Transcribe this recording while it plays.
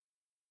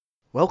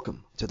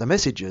Welcome to the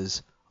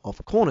messages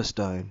of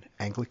Cornerstone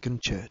Anglican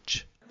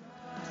Church.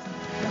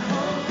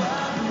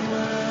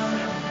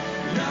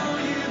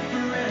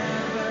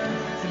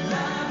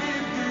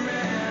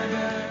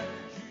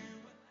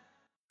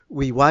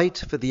 We wait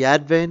for the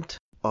advent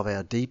of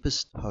our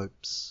deepest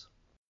hopes.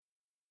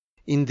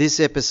 In this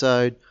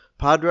episode,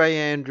 Padre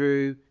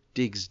Andrew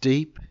digs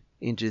deep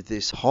into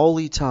this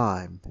holy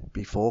time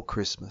before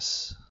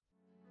Christmas.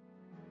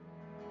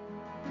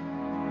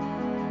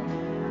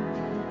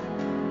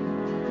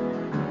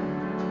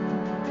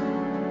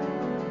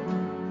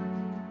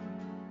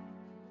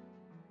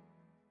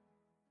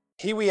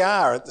 Here we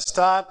are at the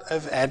start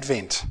of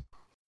Advent,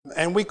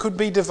 and we could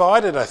be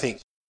divided, I think,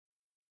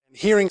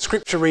 hearing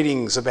scripture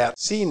readings about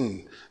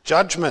sin,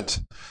 judgment,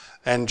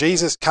 and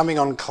Jesus coming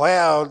on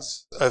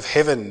clouds of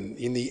heaven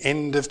in the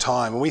end of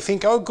time. And we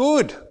think, oh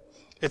good,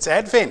 it's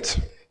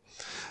Advent.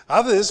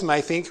 Others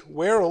may think,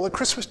 where are all the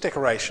Christmas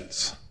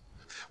decorations?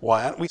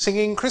 Why aren't we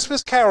singing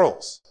Christmas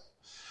carols?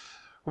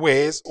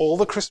 Where's all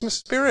the Christmas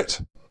spirit?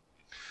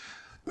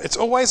 It's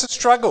always a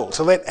struggle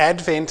to let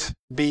Advent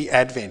be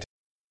Advent.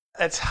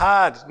 It's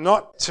hard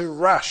not to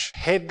rush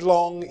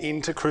headlong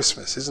into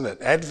Christmas, isn't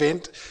it?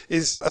 Advent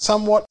is a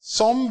somewhat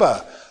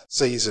sombre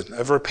season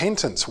of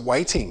repentance,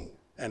 waiting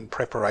and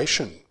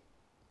preparation.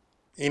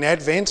 In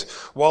Advent,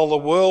 while the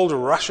world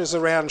rushes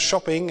around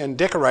shopping and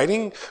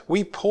decorating,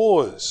 we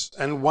pause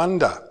and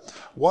wonder,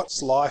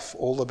 what's life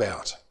all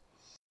about?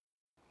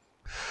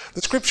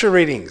 The scripture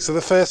readings of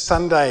the first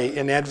Sunday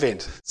in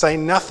Advent say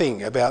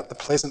nothing about the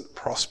pleasant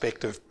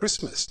prospect of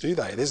Christmas, do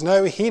they? There's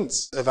no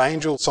hints of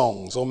angel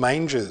songs or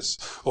mangers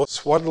or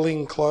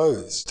swaddling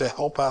clothes to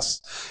help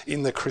us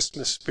in the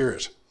Christmas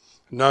spirit.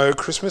 No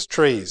Christmas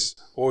trees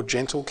or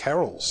gentle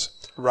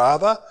carols.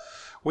 Rather,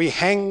 we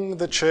hang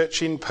the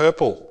church in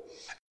purple.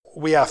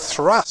 We are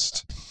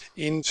thrust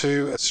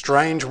into a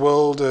strange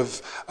world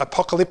of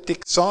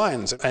apocalyptic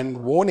signs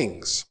and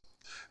warnings.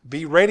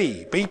 Be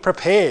ready, be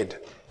prepared.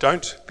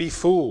 Don't be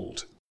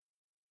fooled.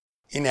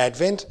 In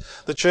Advent,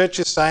 the church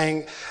is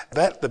saying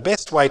that the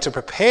best way to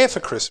prepare for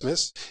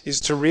Christmas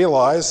is to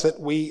realise that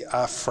we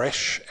are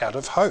fresh out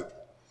of hope.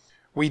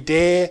 We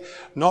dare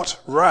not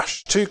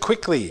rush too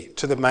quickly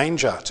to the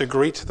manger to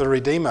greet the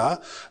Redeemer,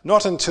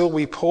 not until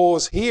we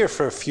pause here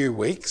for a few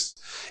weeks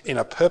in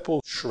a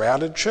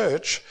purple-shrouded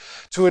church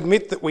to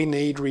admit that we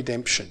need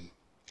redemption.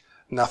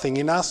 Nothing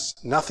in us,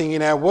 nothing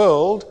in our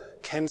world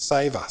can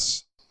save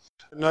us.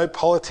 No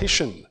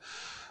politician,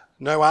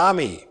 no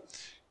army,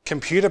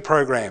 computer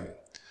program,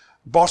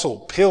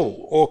 bottle,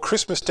 pill, or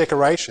Christmas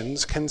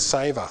decorations can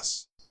save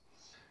us.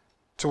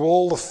 To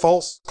all the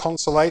false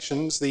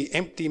consolations, the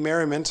empty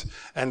merriment,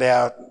 and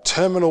our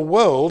terminal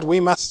world, we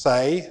must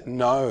say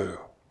no.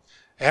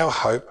 Our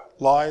hope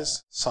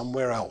lies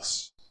somewhere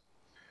else.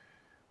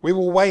 We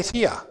will wait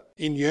here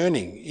in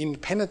yearning, in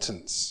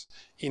penitence,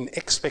 in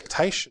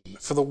expectation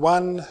for the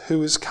one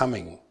who is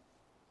coming.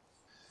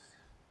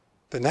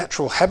 The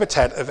natural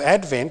habitat of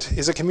Advent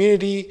is a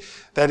community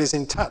that is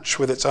in touch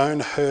with its own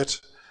hurt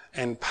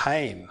and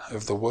pain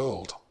of the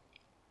world.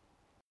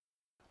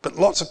 But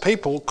lots of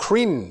people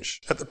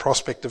cringe at the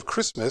prospect of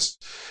Christmas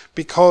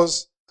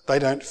because they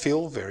don't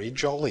feel very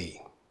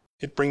jolly.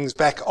 It brings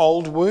back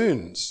old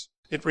wounds.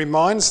 It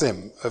reminds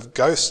them of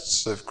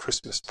ghosts of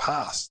Christmas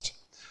past.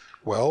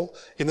 Well,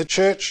 in the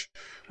church,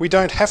 we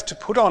don't have to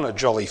put on a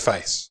jolly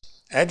face.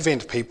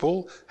 Advent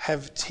people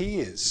have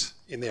tears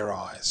in their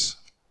eyes.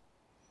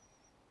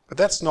 But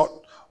that's not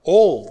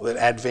all that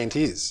Advent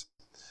is.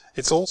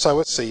 It's also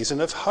a season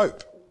of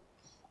hope.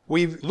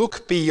 We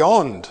look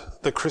beyond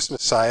the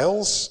Christmas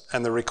sales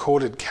and the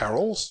recorded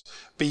carols,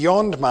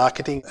 beyond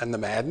marketing and the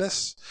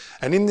madness,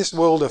 and in this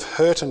world of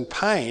hurt and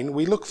pain,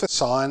 we look for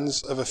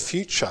signs of a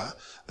future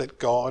that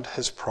God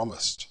has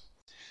promised.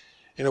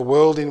 In a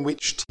world in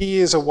which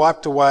tears are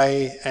wiped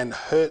away and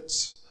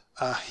hurts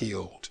are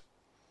healed.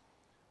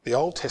 The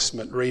Old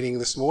Testament reading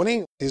this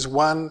morning is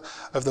one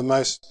of the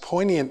most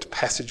poignant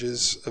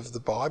passages of the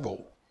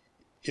Bible.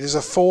 It is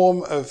a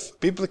form of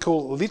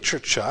biblical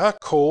literature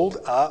called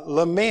a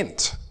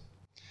lament.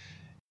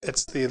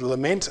 It's the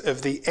lament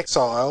of the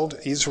exiled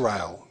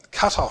Israel.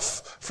 Cut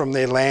off from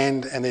their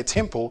land and their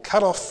temple,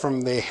 cut off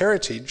from their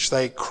heritage,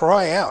 they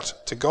cry out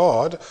to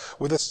God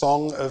with a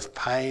song of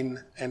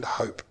pain and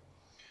hope.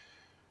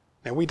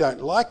 Now, we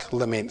don't like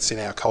laments in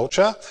our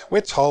culture.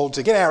 We're told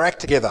to get our act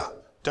together.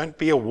 Don't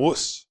be a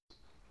wuss.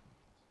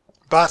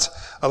 But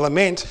a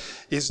lament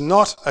is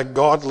not a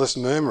godless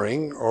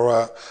murmuring or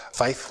a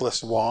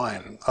faithless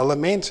whine. A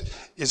lament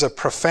is a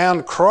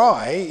profound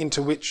cry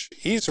into which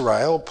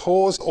Israel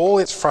pours all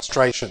its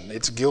frustration,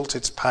 its guilt,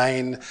 its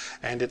pain,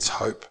 and its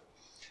hope.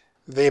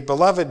 Their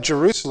beloved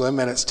Jerusalem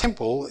and its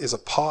temple is a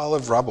pile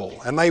of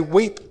rubble, and they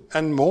weep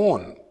and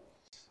mourn.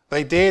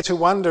 They dare to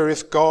wonder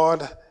if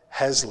God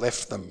has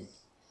left them.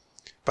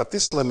 But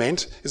this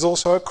lament is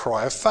also a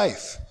cry of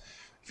faith.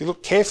 If you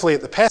look carefully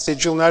at the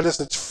passage, you'll notice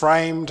it's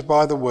framed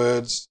by the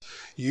words,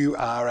 "You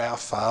are our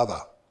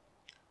Father."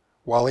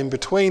 While in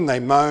between they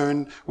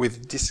moan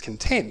with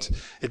discontent,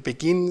 it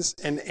begins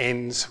and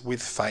ends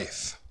with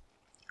faith.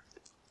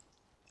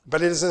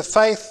 But it is a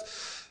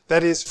faith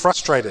that is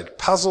frustrated,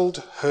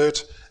 puzzled,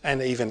 hurt,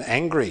 and even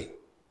angry.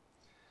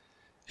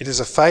 It is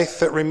a faith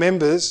that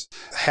remembers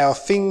how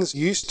things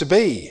used to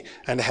be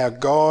and how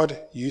God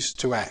used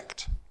to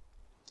act.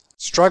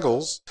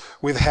 Struggles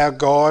with how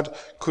God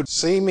could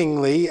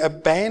seemingly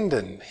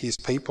abandon his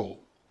people.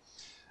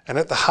 And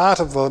at the heart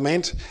of the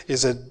lament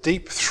is a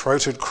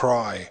deep-throated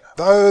cry,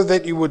 "Though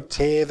that you would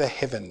tear the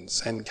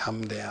heavens and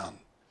come down."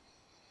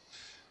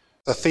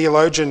 A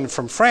theologian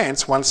from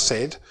France once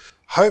said,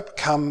 "Hope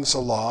comes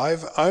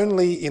alive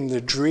only in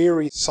the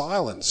dreary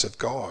silence of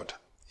God,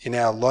 in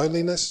our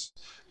loneliness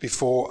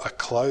before a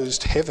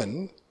closed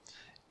heaven,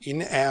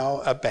 in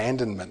our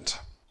abandonment."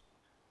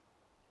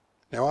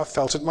 Now, I've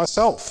felt it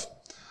myself.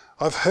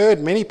 I've heard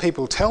many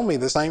people tell me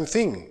the same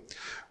thing.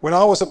 When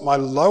I was at my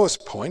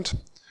lowest point,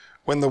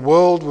 when the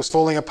world was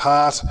falling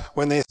apart,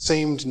 when there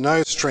seemed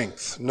no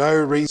strength, no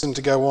reason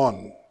to go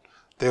on,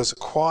 there was a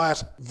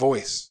quiet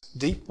voice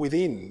deep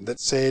within that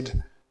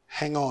said,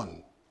 "Hang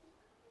on,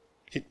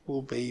 it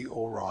will be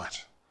all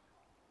right."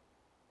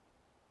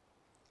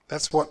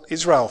 That's what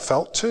Israel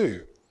felt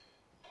too.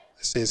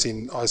 It says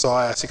in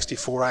Isaiah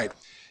 64:8,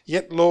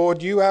 "Yet,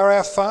 Lord, you are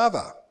our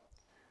Father.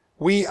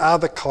 We are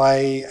the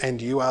clay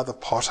and you are the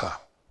potter.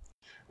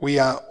 We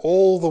are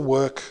all the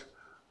work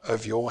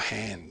of your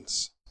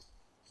hands."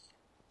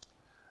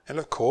 And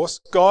of course,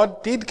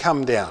 God did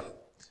come down.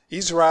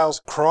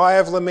 Israel's cry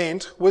of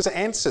lament was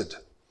answered.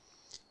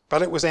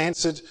 But it was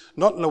answered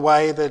not in a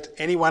way that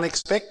anyone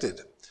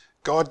expected.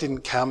 God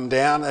didn't come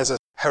down as a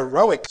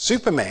heroic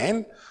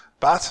Superman,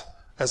 but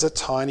as a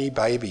tiny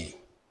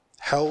baby,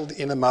 held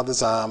in a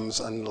mother's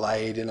arms and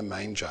laid in a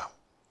manger.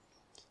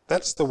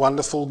 That's the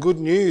wonderful good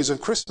news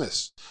of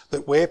Christmas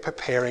that we're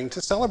preparing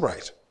to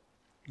celebrate.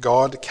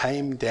 God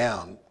came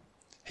down.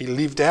 He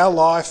lived our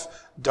life,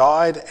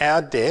 died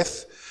our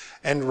death,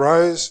 and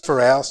rose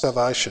for our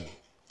salvation.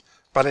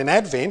 But in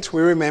Advent,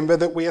 we remember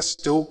that we are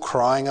still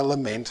crying a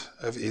lament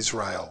of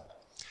Israel.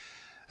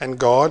 And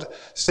God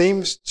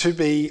seems to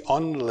be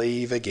on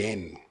leave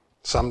again.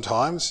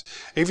 Sometimes,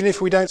 even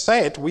if we don't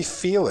say it, we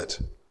feel it.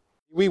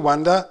 We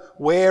wonder,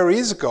 where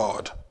is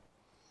God?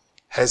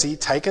 Has he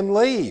taken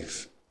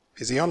leave?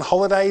 Is he on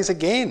holidays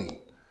again?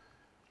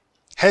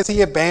 Has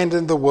he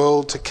abandoned the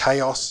world to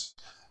chaos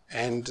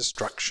and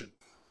destruction?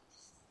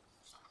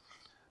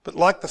 But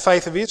like the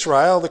faith of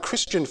Israel, the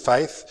Christian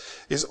faith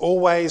is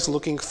always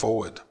looking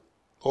forward,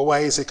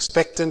 always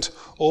expectant,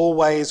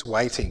 always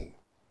waiting.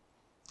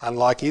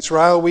 Unlike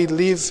Israel, we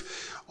live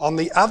on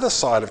the other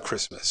side of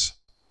Christmas.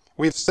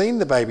 We've seen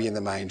the baby in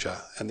the manger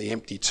and the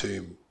empty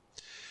tomb.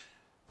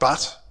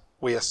 But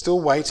we are still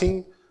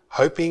waiting,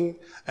 hoping,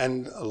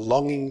 and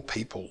longing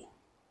people.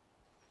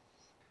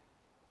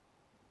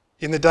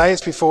 In the days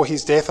before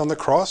his death on the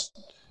cross,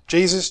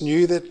 Jesus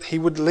knew that he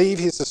would leave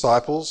his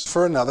disciples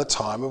for another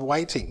time of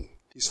waiting.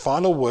 His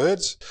final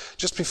words,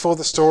 just before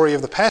the story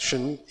of the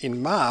Passion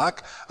in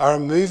Mark, are a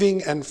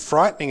moving and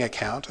frightening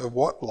account of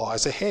what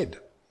lies ahead.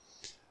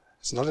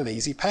 It's not an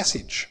easy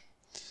passage.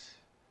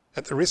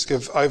 At the risk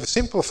of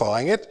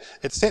oversimplifying it,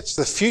 it sets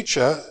the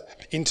future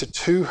into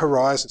two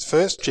horizons.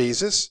 First,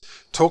 Jesus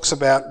talks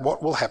about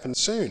what will happen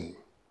soon.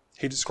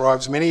 He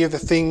describes many of the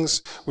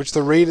things which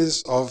the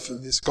readers of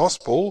this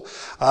gospel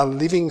are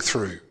living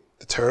through.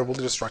 The terrible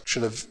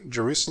destruction of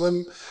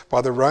Jerusalem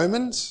by the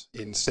Romans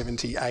in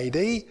 70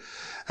 AD,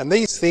 and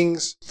these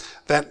things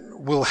that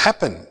will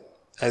happen,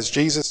 as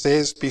Jesus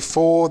says,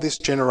 before this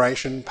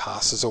generation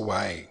passes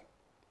away.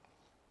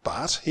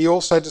 But he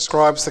also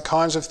describes the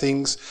kinds of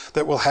things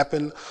that will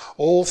happen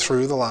all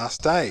through the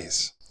last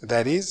days.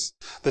 That is,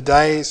 the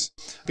days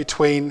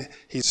between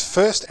his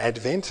first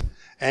advent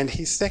and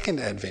his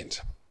second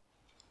advent.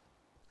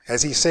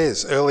 As he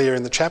says earlier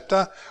in the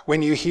chapter,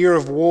 "When you hear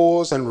of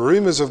wars and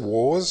rumours of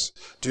wars,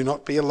 do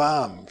not be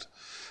alarmed.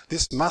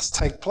 This must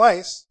take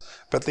place,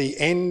 but the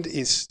end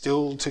is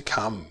still to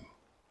come."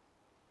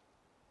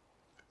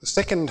 The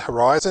second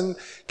horizon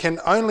can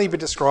only be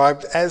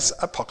described as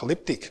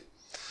apocalyptic,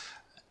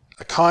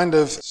 a kind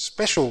of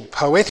special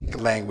poetic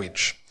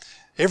language,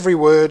 every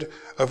word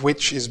of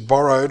which is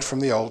borrowed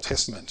from the Old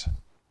Testament.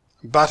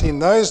 But in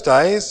those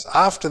days,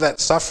 after that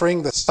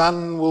suffering, the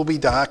sun will be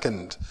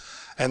darkened,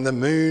 and the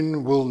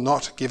moon will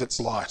not give its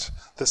light.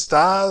 The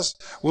stars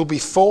will be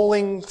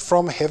falling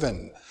from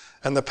heaven,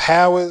 and the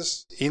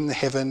powers in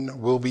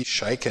heaven will be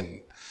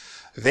shaken.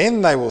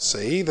 Then they will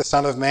see the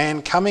Son of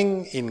Man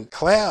coming in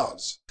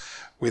clouds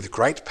with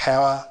great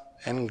power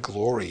and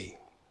glory.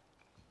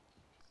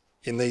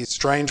 In these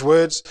strange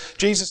words,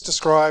 Jesus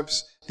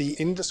describes the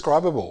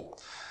indescribable,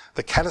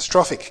 the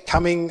catastrophic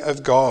coming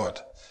of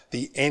God,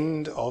 the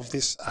end of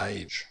this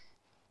age.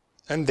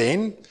 And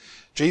then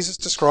Jesus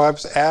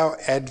describes our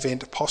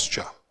Advent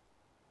posture.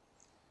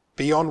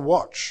 Be on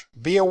watch,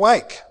 be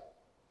awake.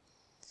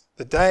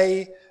 The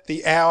day,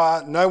 the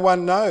hour, no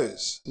one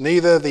knows,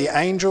 neither the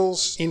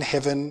angels in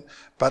heaven,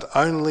 but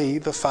only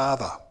the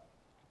Father.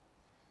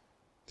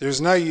 There is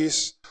no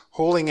use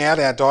hauling out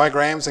our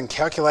diagrams and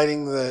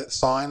calculating the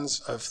signs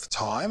of the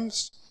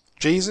times.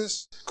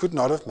 Jesus could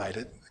not have made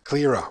it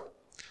clearer.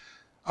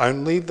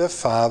 Only the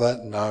Father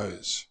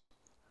knows.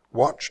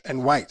 Watch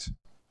and wait.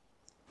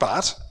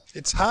 But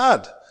it's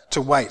hard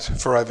to wait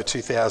for over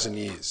 2,000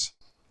 years.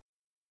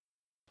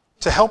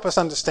 To help us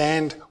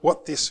understand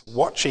what this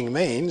watching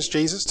means,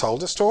 Jesus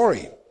told a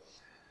story.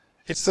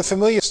 It's the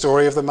familiar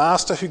story of the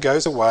master who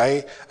goes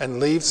away and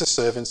leaves the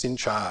servants in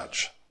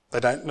charge. They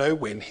don't know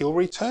when he'll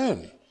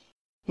return.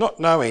 Not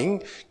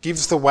knowing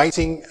gives the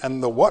waiting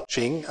and the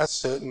watching a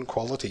certain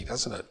quality,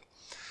 doesn't it?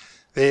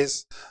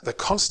 There's the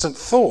constant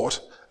thought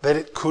that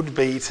it could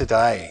be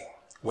today.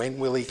 When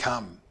will he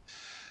come?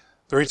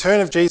 The return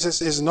of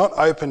Jesus is not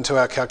open to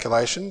our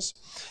calculations.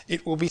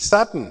 It will be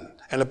sudden,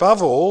 and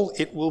above all,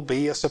 it will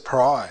be a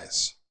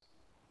surprise.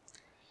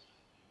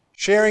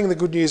 Sharing the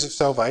good news of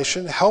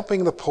salvation,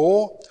 helping the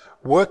poor,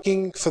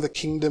 working for the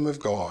kingdom of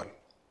God.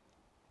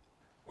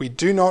 We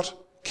do not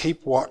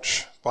keep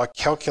watch by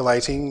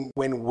calculating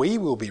when we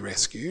will be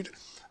rescued,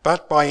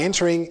 but by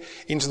entering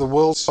into the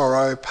world's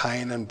sorrow,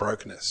 pain and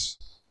brokenness.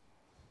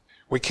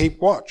 We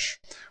keep watch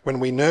when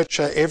we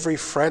nurture every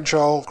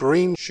fragile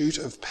green shoot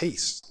of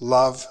peace,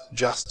 love,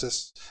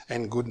 justice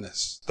and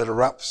goodness that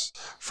erupts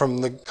from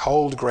the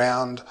cold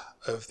ground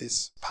of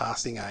this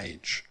passing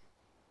age.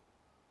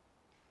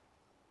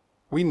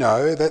 We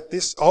know that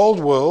this old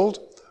world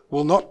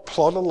will not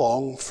plod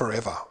along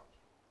forever.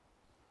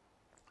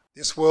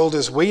 This world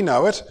as we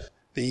know it,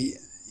 the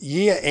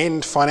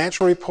year-end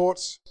financial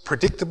reports,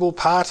 predictable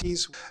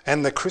parties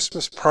and the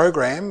Christmas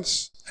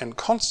programs and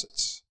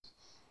concerts.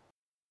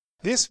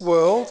 This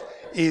world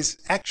is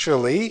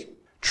actually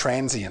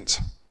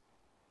transient.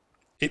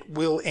 It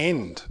will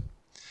end.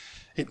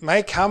 It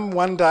may come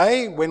one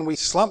day when we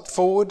slump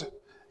forward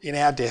in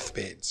our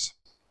deathbeds.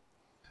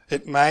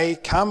 It may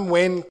come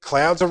when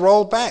clouds are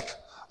rolled back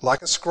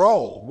like a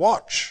scroll.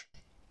 Watch.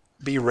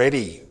 Be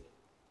ready.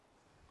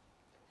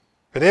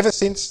 But ever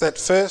since that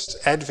first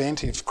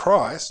advent of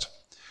Christ,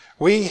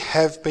 we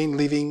have been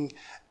living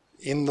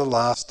in the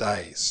last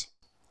days.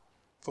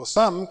 For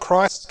some,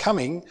 Christ's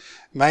coming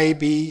may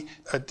be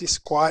a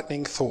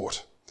disquieting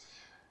thought,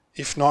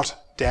 if not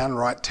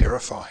downright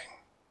terrifying.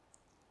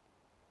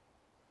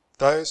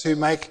 Those who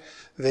make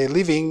their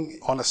living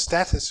on a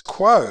status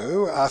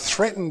quo are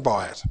threatened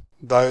by it.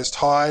 Those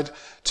tied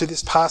to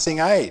this passing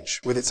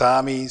age with its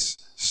armies,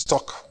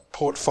 stock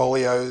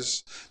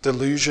portfolios,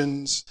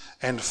 delusions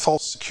and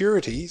false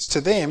securities,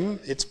 to them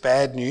it's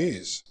bad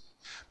news.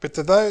 But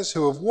to those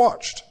who have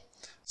watched,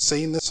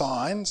 seen the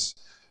signs,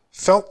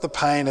 felt the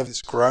pain of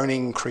this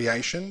groaning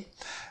creation,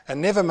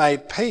 and never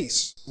made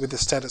peace with the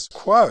status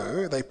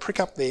quo, they prick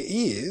up their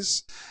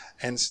ears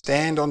and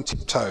stand on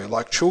tiptoe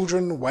like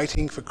children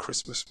waiting for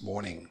Christmas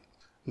morning.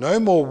 No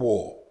more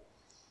war,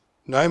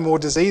 no more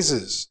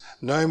diseases,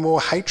 no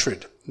more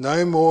hatred,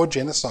 no more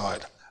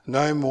genocide,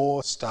 no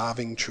more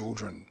starving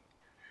children.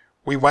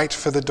 We wait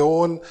for the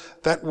dawn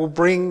that will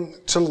bring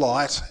to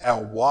light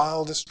our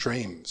wildest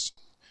dreams.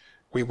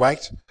 We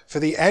wait for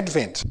the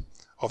advent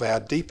of our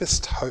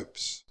deepest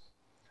hopes,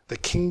 the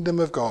kingdom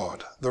of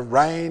God, the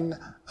reign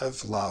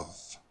of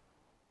love.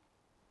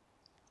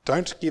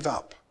 Don't give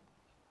up.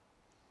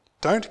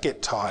 Don't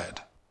get tired.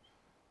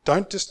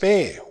 Don't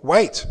despair.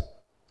 Wait.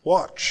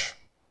 Watch.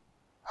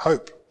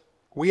 Hope.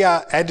 We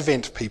are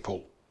Advent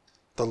people.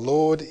 The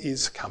Lord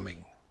is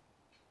coming.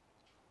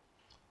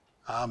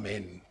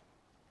 Amen.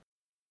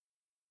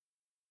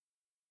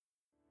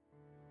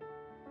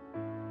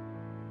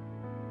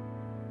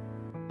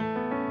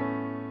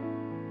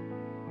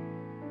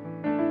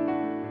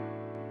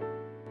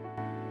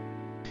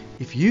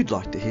 If you'd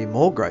like to hear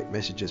more great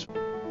messages,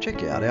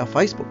 check out our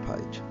Facebook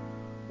page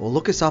or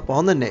look us up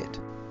on the net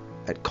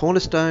at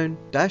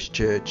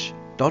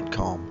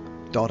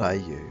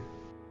cornerstone-church.com.au.